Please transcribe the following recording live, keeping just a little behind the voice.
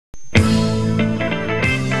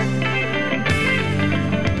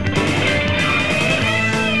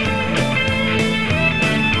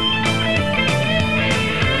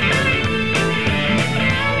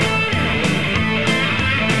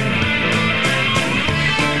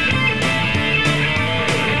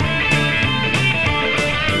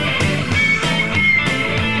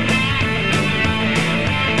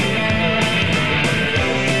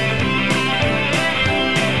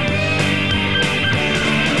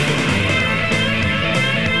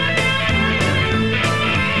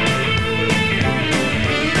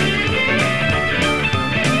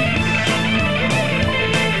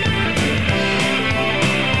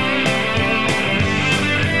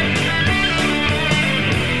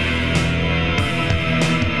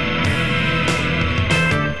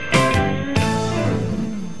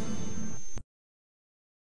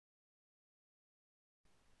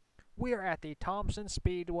We are at the Thompson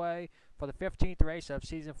Speedway for the 15th race of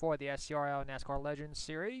Season 4 of the SCRL NASCAR Legends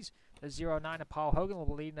Series. The 09 of Paul Hogan will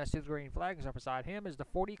be leading us to the green flag, and beside him is the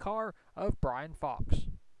 40 car of Brian Fox.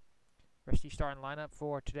 Rest of the starting lineup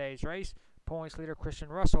for today's race. Points leader Christian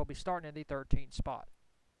Russell will be starting in the 13th spot.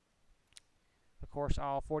 Of course,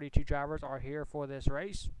 all 42 drivers are here for this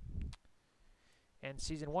race. In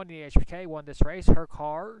Season 1, the HBK won this race. Her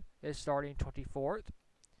car is starting 24th.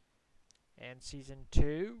 In Season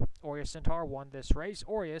 2, Aureus Centaur won this race.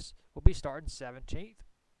 Aureus will be starting 17th.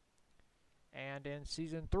 And in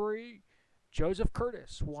Season 3, Joseph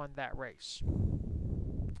Curtis won that race.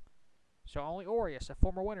 So only Aureus, a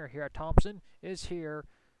former winner here at Thompson, is here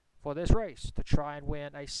for this race to try and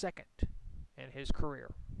win a second in his career.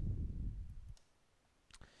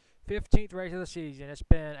 15th race of the season. It's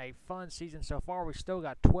been a fun season so far. We've still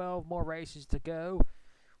got 12 more races to go.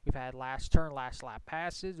 We've had last turn, last lap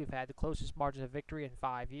passes. We've had the closest margin of victory in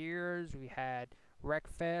 5 years. We had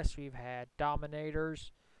Wreckfest. We've had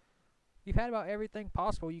Dominators. We've had about everything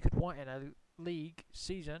possible you could want in a league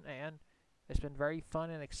season, and it's been very fun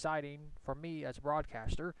and exciting for me as a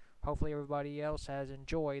broadcaster. Hopefully everybody else has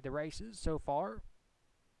enjoyed the races so far,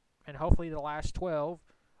 and hopefully the last 12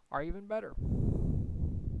 are even better.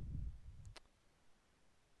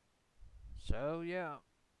 So, yeah.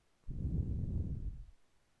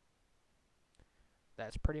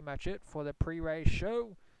 That's pretty much it for the pre-race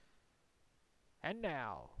show. And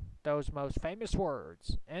now, those most famous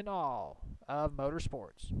words in all of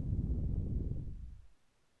motorsports.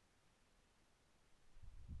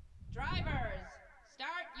 Drivers,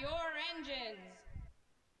 start your engines.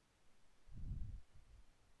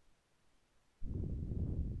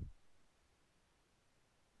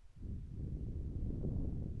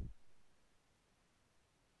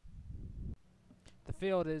 The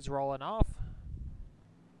field is rolling off.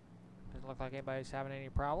 Doesn't look like anybody's having any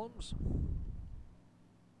problems.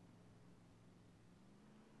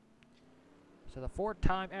 So the 4th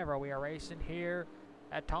time ever we are racing here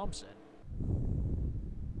at Thompson.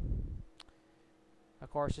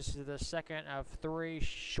 Of course, this is the second of 3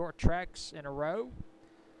 short tracks in a row.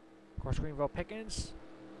 Of course, Greenville Pickens,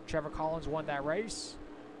 Trevor Collins won that race.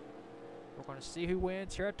 We're going to see who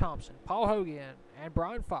wins here at Thompson. Paul Hogan and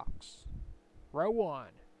Brian Fox. Row 1,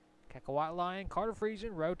 Keka White Lion, Carter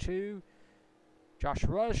Friesen. Row 2, Josh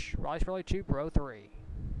Rush, Riley Spurley Tube. Row 3.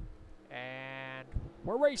 And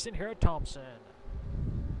we're racing here at Thompson.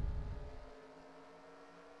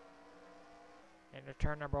 Into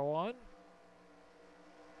turn number 1.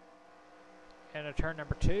 Into turn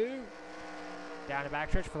number 2. Down the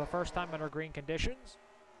backstretch for the first time under green conditions.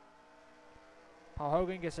 Paul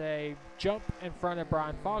Hogan gets a jump in front of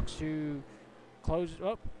Brian Fox, who closes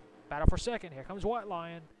up. Battle for second. Here comes White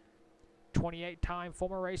Lion. 28-time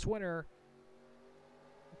former race winner.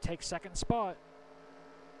 Takes second spot.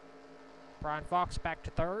 Brian Fox back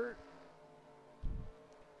to 3rd.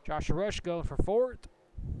 Joshua Rush going for 4th.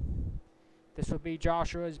 This will be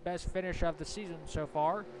Joshua's best finish of the season so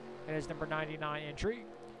far in his number 99 entry.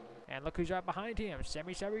 And look who's right behind him.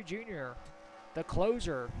 Sammy Savary Jr., the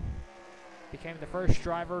closer. Became the first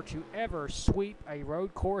driver to ever sweep a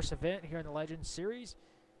road course event here in the Legends Series,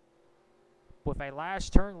 with a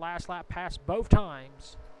last turn, last lap pass both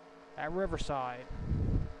times at Riverside.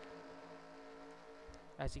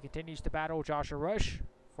 As he continues to battle Joshua Rush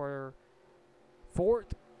for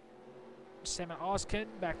 4th. Sam Oskin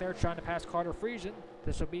back there trying to pass Carter Friesen.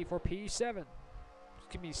 This will be for P7.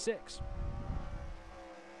 Excuse me, 6.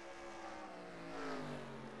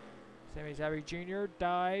 Sammy Savary Jr.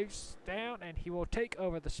 dives down, and he will take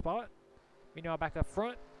over the spot. Meanwhile, back up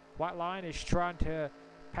front, White Lion is trying to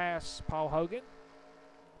pass Paul Hogan.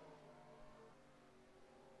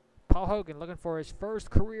 Paul Hogan looking for his first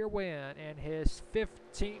career win and his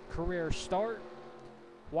 15th career start.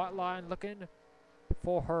 White Lion looking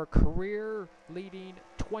for her career-leading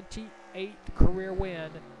 28th career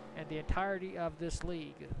win in the entirety of this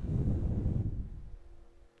league.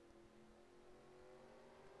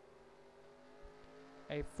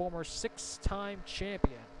 A former 6-time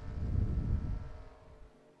champion.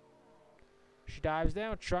 She dives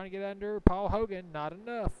down, trying to get under Paul Hogan. Not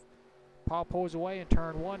enough. Paul pulls away in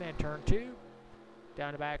turn 1 and turn 2.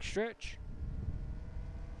 Down the back stretch.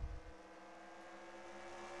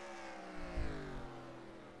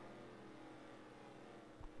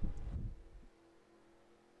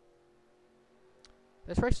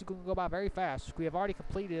 This race is going to go by very fast. We have already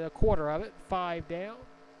completed a quarter of it. 5 down.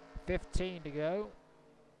 15 to go.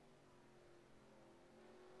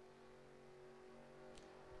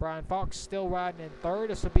 Brian Fox still riding in 3rd.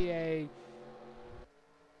 This will be a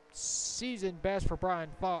season best for Brian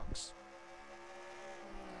Fox.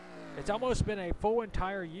 It's almost been a full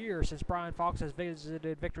entire year since Brian Fox has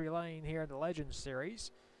visited Victory Lane here in the Legends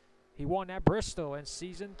Series. He won at Bristol in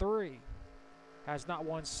Season 3. Has not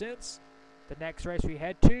won since. The next race we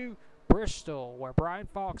head to, Bristol, where Brian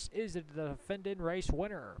Fox is the defending race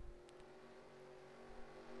winner.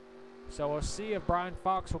 So we'll see if Brian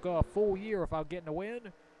Fox will go a full year without getting a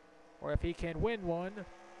win, or if he can win one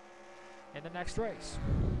in the next race.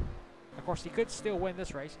 Of course, he could still win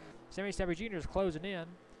this race. Sammy Sabby Jr. is closing in.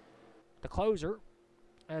 The closer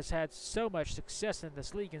has had so much success in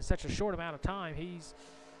this league in such a short amount of time. He's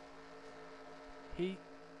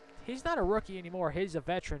not a rookie anymore. He's a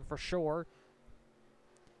veteran for sure.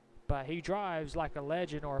 But he drives like a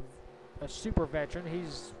legend or a super veteran.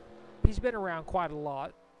 He's been around quite a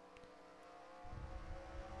lot.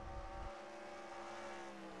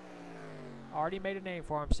 Already made a name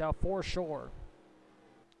for himself for sure.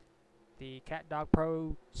 The Cat Dog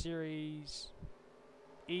Pro Series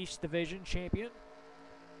East Division champion.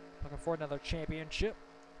 Looking for another championship.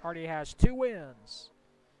 Already has 2 wins.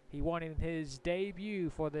 He won in his debut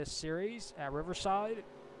for this series at Riverside.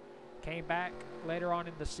 Came back later on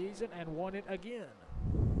in the season and won it again.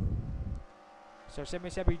 So Sammy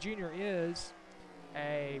Sabby Jr. is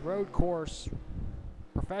a road course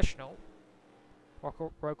professional, or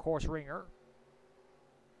road course ringer,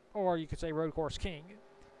 or you could say road course king.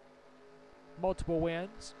 Multiple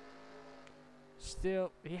wins.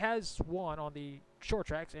 Still, he has won on the short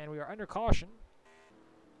tracks, and we are under caution.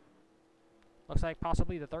 Looks like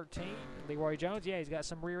possibly the 13, Leroy Jones. Yeah, he's got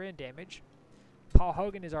some rear end damage. Paul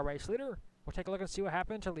Hogan is our race leader. We'll take a look and see what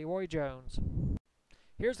happened to Leroy Jones.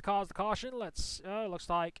 Here's the cause of the caution. Looks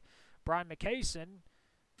like Brian McCason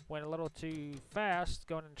went a little too fast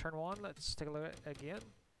going into turn 1. Let's take a look at it again.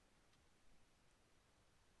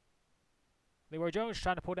 Leroy Jones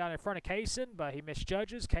trying to pull down in front of Kaysen, but he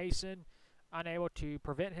misjudges. Kaysen unable to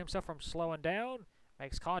prevent himself from slowing down.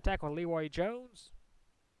 Makes contact with Leroy Jones.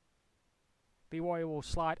 Leroy will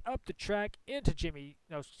slide up the track into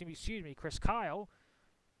Chris Kyle.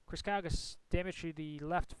 Chris Kyle gets damage to the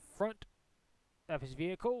left front of his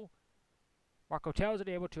vehicle. Marco Tells it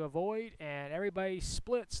able to avoid, and everybody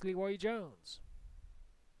splits Leroy Jones.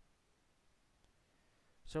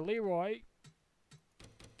 So Leroy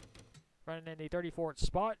running in the 34th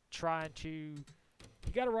spot, he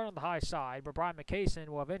got to run on the high side, but Brian McCason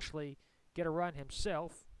will eventually get a run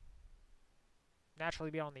himself.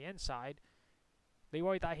 Naturally be on the inside.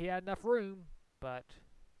 Leroy thought he had enough room, but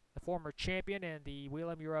the former champion in the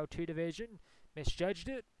Wheelam Euro 2 division misjudged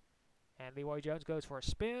it, and Leroy Jones goes for a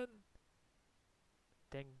spin,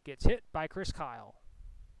 then gets hit by Chris Kyle.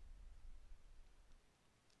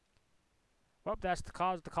 Well, that's the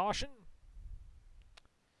cause of the caution.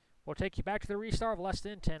 We'll take you back to the restart of less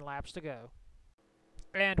than 10 laps to go.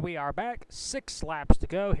 And we are back. 6 laps to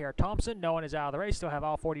go here at Thompson. No one is out of the race. Still have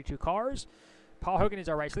all 42 cars. Paul Hogan is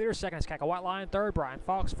our race leader. 2nd is Cackle Whiteline. 3rd, Brian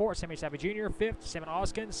Fox. 4th, Sammy Savvy Jr. 5th, Simon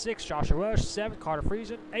Oskin. 6th, Joshua Rush. 7th, Carter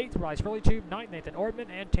Friesen. 8th, Bryce Burleytube. 9th, Nathan Ordman.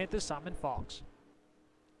 And 10th is Simon Fox.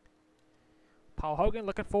 Paul Hogan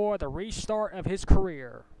looking for the restart of his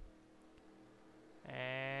career.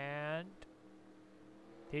 And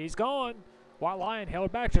he's gone. White Lion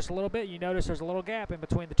held back just a little bit. You notice there's a little gap in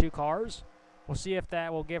between the 2 cars. We'll see if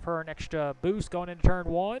that will give her an extra boost going into turn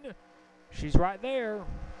 1. She's right there.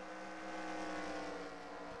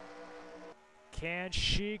 Can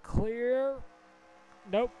she clear?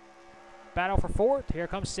 Nope. Battle for 4th. Here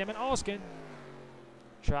comes Simon Oskin.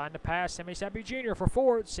 Trying to pass Sammy Sabby Jr. for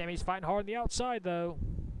 4th. Sammy's fighting hard on the outside, though.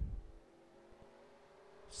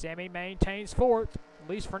 Sammy maintains 4th, at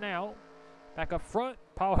least for now. Back up front,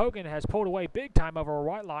 Paul Hogan has pulled away big time over a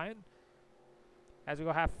White Lion. As we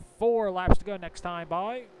will have 4 laps to go next time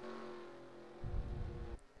by.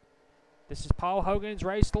 This is Paul Hogan's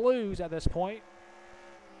race to lose at this point.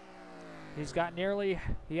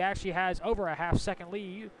 He actually has over a half-second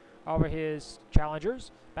lead over his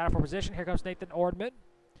challengers. Battle for position, here comes Nathan Ordman.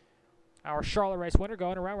 Our Charlotte race winner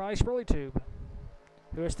going around Bryce Burleytube,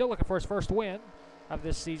 who is still looking for his first win of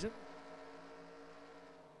this season.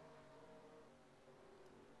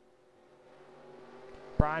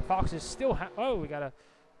 Brian Fox is still... we got a...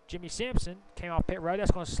 Jimmy Sampson came off pit road.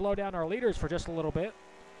 That's going to slow down our leaders for just a little bit.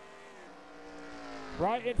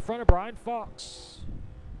 Right in front of Brian Fox.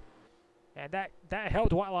 And that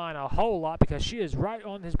helped White Line a whole lot because she is right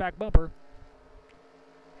on his back bumper.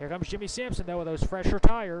 Here comes Jimmy Sampson, though, with those fresher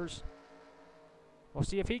tires. We'll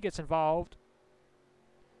see if he gets involved.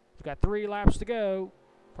 We've got 3 laps to go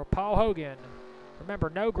for Paul Hogan. Remember,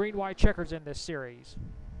 no green-white checkers in this series.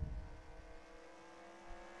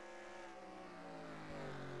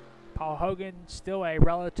 Paul Hogan, still a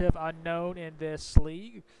relative unknown in this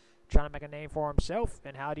league. trying to make a name for himself.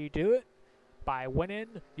 And how do you do it? By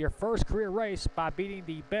winning your first career race by beating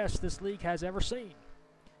the best this league has ever seen.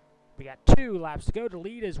 We got 2 laps to go. The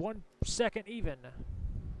lead is 1 second even.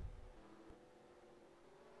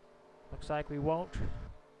 Looks like we won't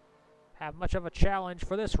have much of a challenge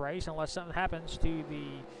for this race unless something happens to the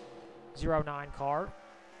 09 car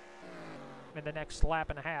in the next lap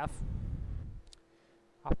and a half.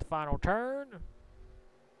 Off the final turn.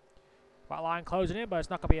 White line closing in, but it's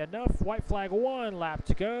not going to be enough. White flag 1 lap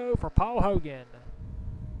to go for Paul Hogan.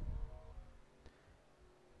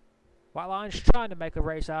 White line's trying to make a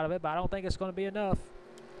race out of it, but I don't think it's going to be enough.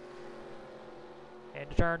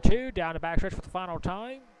 Into turn 2, down the backstretch for the final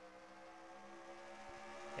time.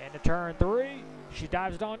 Into turn 3, she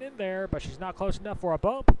dives it on in there, but she's not close enough for a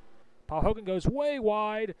bump. Paul Hogan goes way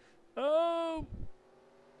wide. Oh!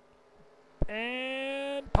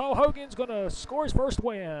 And Paul Hogan's going to score his first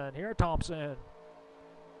win here at Thompson.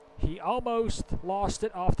 He almost lost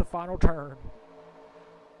it off the final turn.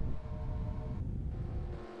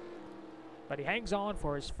 But he hangs on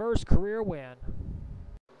for his first career win.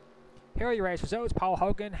 Here are your race results. Paul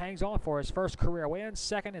Hogan hangs on for his first career win.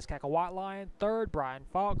 Second is Cackle White Lion. Third, Brian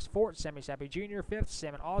Fox. Fourth, Sammy Sappy Jr. Fifth,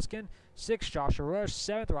 Salmon Oskin. Sixth, Joshua Rush.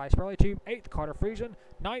 Seventh, Rice Burley Tube. Eighth, Carter Friesen.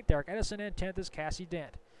 Ninth, Eric Edison. And 10th is Cassie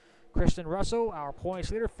Dent. Kristen Russell, our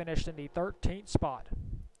points leader, finished in the 13th spot.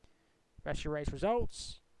 Rest of your race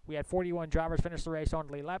results. We had 41 drivers finish the race on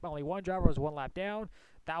the lead lap. Only 1 driver was 1 lap down.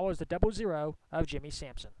 That was the 00 of Jimmy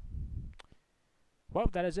Sampson. Well,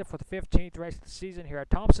 that is it for the 15th race of the season here at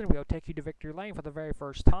Thompson. We'll take you to victory lane for the very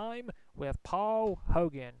first time with Paul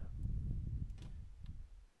Hogan.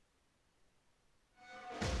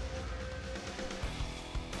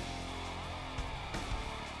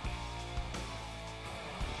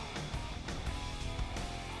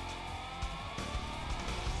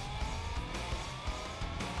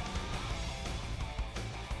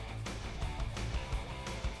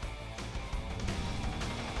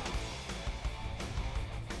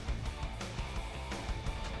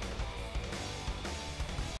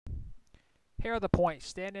 Here are the point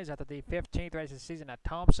standings after the 15th race of the season at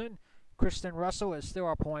Thompson. Kristen Russell is still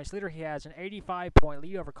our points leader. He has an 85-point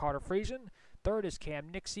lead over Carter Friesen. Third is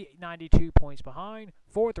Cam Nixie, 92 points behind.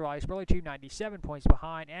 Fourth, Rice Burley Tube, 97 points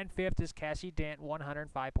behind. And fifth is Cassie Dent,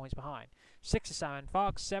 105 points behind. Sixth is Simon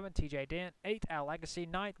Fox. Seventh, TJ Dent. Eighth, Al Legacy.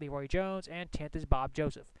 Ninth, Leroy Jones. And 10th is Bob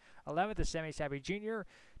Joseph. 11th is Sammy Savvy Jr.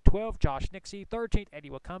 12th, Josh Nixie. 13th,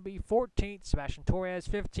 Eddie Wakumbi. 14th, Sebastian Torres.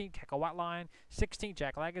 15th, Keka Whiteline. 16th,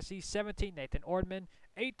 Jack Legacy. 17th, Nathan Ordman.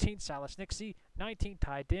 18th, Silas Nixie. 19th,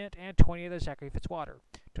 Ty Dent. And 20th is Zachary Fitzwater.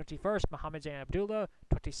 21st, Mohammed Zain Abdullah.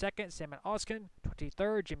 22nd, Salmon Oskin.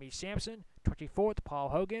 23rd, Jimmy Sampson. 24th, Paul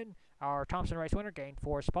Hogan. Our Thompson race winner gained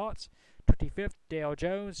 4 spots. 25th, Dale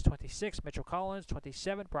Jones. 26th, Mitchell Collins.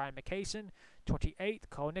 27th, Brian McCason. 28th,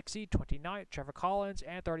 Cole Nixie. 29th, Trevor Collins.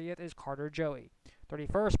 And 30th is Carter Joey.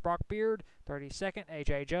 31st, Brock Beard. 32nd,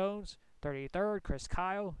 AJ Jones. 33rd, Chris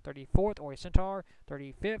Kyle. 34th, Ori Centaur.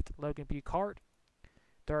 35th, Logan Bucart.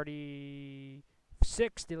 36th,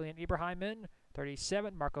 Dillian Ibrahimman.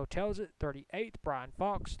 37th, Marco Tells It. 38th, Brian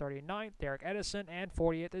Fox. 39th, Derek Edison. And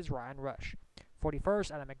 40th is Ryan Rush.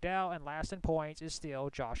 41st, Adam McDowell. And last in points is still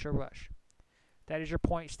Joshua Rush. That is your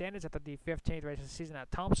point standings after the 15th race of the season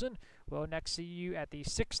at Thompson. We'll next see you at the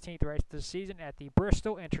 16th race of the season at the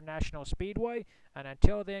Bristol International Speedway. And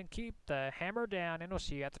until then, keep the hammer down, and we'll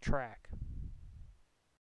see you at the track.